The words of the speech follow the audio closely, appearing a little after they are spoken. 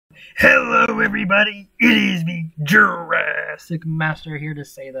Hello everybody, it is me, Jurassic Master, here to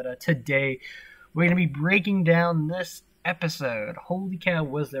say that today we're going to be breaking down this episode. Holy cow,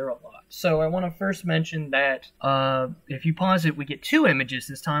 was there a lot. So I want to first mention that if you pause it, we get two images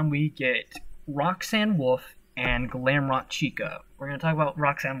this time. We get Roxanne Wolf and Glamrock Chica. We're going to talk about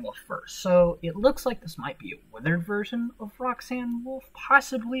Roxanne Wolf first. So it looks like this might be a withered version of Roxanne Wolf,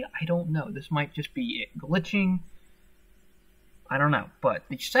 possibly. I don't know. This might just be it glitching. I don't know, but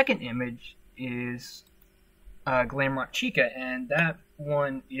the second image is Glamrock Chica, and that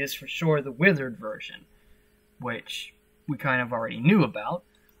one is for sure the withered version, which we kind of already knew about.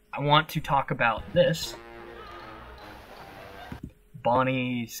 I want to talk about this.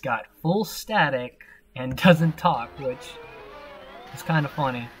 Bonnie's got full static and doesn't talk, which is kind of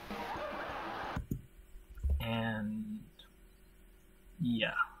funny. And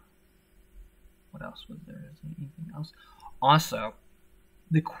yeah. What else was there? Is there anything else? Also,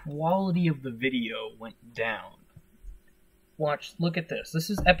 the quality of the video went down. Look at this.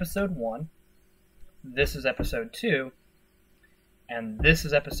 This is episode 1. This is episode 2. And this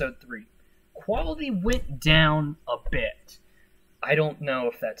is episode 3. Quality went down a bit. I don't know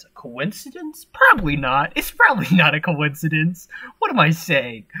if that's a coincidence. Probably not. It's probably not a coincidence. What am I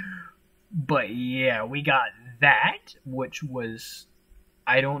saying? But yeah, we got that, which was...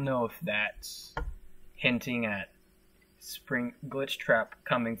 I don't know if that's hinting at Spring Glitch Trap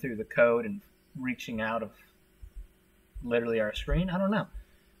coming through the code and reaching out of literally our screen. I don't know.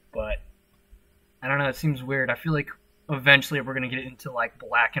 But I don't know, it seems weird. I feel like eventually we're going to get into like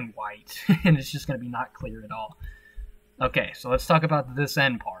black and white and it's just going to be not clear at all. Okay, so let's talk about this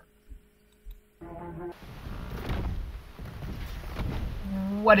end part.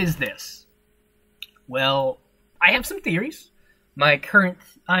 What is this? Well, I have some theories. I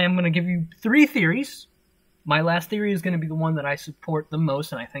am going to give you 3 theories. My last theory is going to be the one that I support the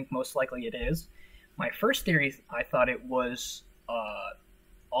most, and I think most likely it is. My first theory, I thought it was I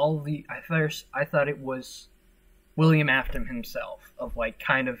thought it was William Afton himself, of like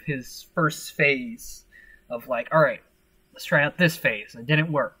kind of his first phase of like, all right, let's try out this phase. It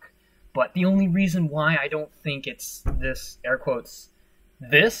didn't work. But the only reason why I don't think it's this, air quotes,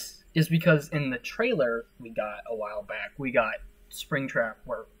 this, is because in the trailer we got a while back, we got Springtrap,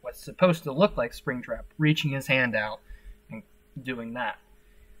 or what's supposed to look like Springtrap, reaching his hand out and doing that.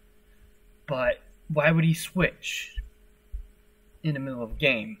 But why would he switch in the middle of a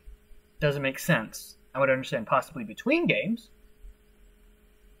game? Doesn't make sense. I would understand possibly between games.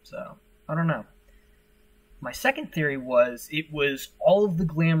 So, I don't know. My second theory was it was all of the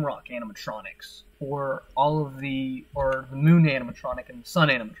Glamrock animatronics, or the Moon animatronic and the Sun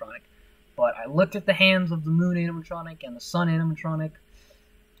animatronic. But I looked at the hands of the Moon animatronic and the Sun animatronic.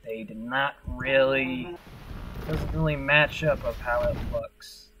 They did not really... doesn't really match up of how it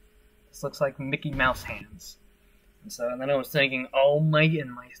looks. This looks like Mickey Mouse hands. And so then I was thinking, oh my...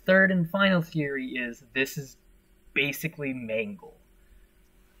 And my third and final theory is this is basically Mangle.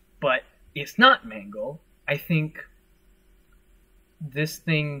 But it's not Mangle. I think this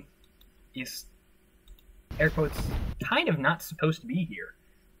thing is, air quotes, kind of not supposed to be here.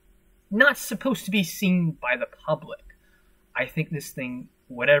 Not supposed to be seen by the public. I think this thing,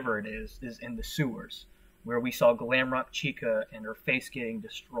 whatever it is in the sewers, where we saw Glamrock Chica and her face getting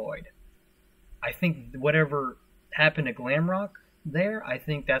destroyed. I think whatever happened to Glamrock there, I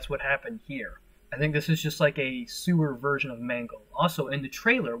think that's what happened here. I think this is just like a sewer version of Mangle. Also, in the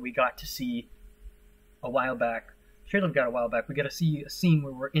trailer, we got to see a while back, we got to see a scene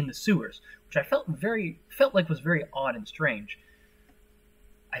where we're in the sewers, which I felt like was very odd and strange.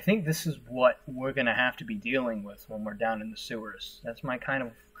 I think this is what we're going to have to be dealing with when we're down in the sewers. That's my kind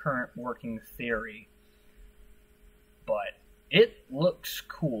of current working theory. But it looks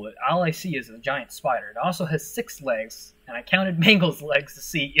cool. All I see is a giant spider. It also has 6 legs, and I counted Mangle's legs to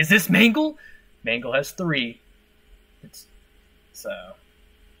see, is this Mangle? Mangle has 3. So,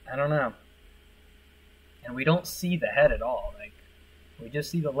 I don't know. And we don't see the head at all. Like, we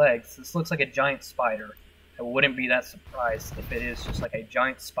just see the legs. This looks like a giant spider. I wouldn't be that surprised if it is just like a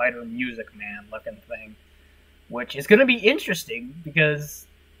giant spider Music Man looking thing. Which is going to be interesting because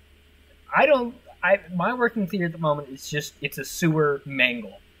my working theory at the moment is just it's a sewer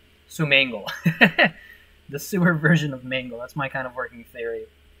Mangle. Mangle. The sewer version of Mangle. That's my kind of working theory.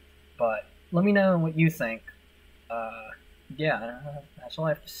 But let me know what you think. Yeah, that's all I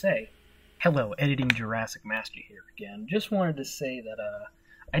have to say. Hello, Editing Jurassic Master here again. Just wanted to say that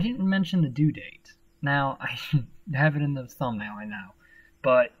I didn't mention the due date. Now, I have it in the thumbnail, I know.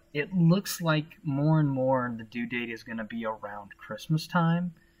 But it looks like more and more the due date is going to be around Christmas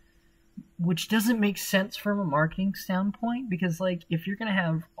time. which doesn't make sense from a marketing standpoint, because like if you're gonna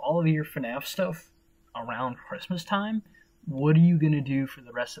have all of your FNAF stuff around Christmas time, what are you gonna do for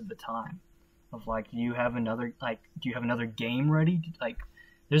the rest of the time? Of like, do you have another game ready? Like,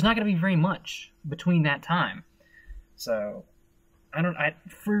 there's not gonna be very much between that time. So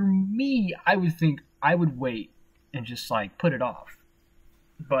for me, I would think I would wait and just like put it off.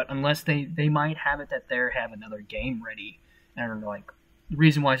 But unless they might have it that they have another game ready, and like the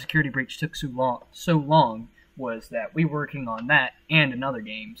reason why Security Breach took so long was that we were working on that and another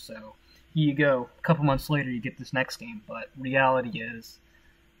game. So here you go, a couple months later you get this next game. But reality is,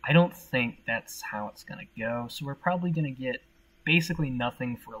 I don't think that's how it's gonna go. So we're probably gonna get basically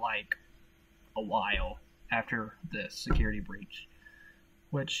nothing for like a while after the Security Breach,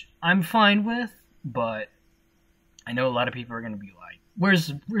 which I'm fine with. But I know a lot of people are gonna be like,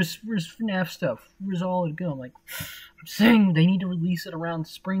 Where's FNAF stuff? Where's all it go? I'm like, I'm saying they need to release it around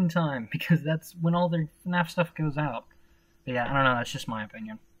springtime, because that's when all their FNAF stuff goes out. But yeah, I don't know, that's just my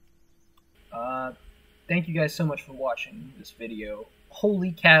opinion. Thank you guys so much for watching this video.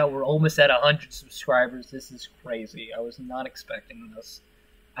 Holy cow, we're almost at 100 subscribers. This is crazy. I was not expecting this.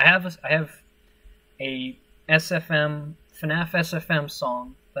 I have a SFM, FNAF SFM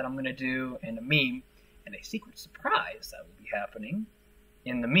song that I'm gonna do, and a meme, and a secret surprise that will be happening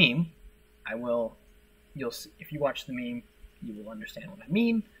in the meme. You'll see, if you watch the meme, you will understand what I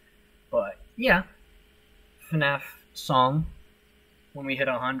mean. But yeah, FNAF song when we hit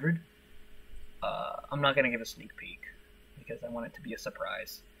 100. I'm not gonna give a sneak peek because I want it to be a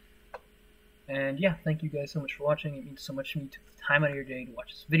surprise. And yeah, thank you guys so much for watching. It means so much to me. You took the time out of your day to watch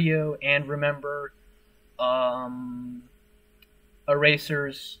this video. And remember,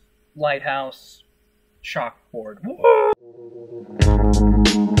 erasers, lighthouse, chalkboard. Woo!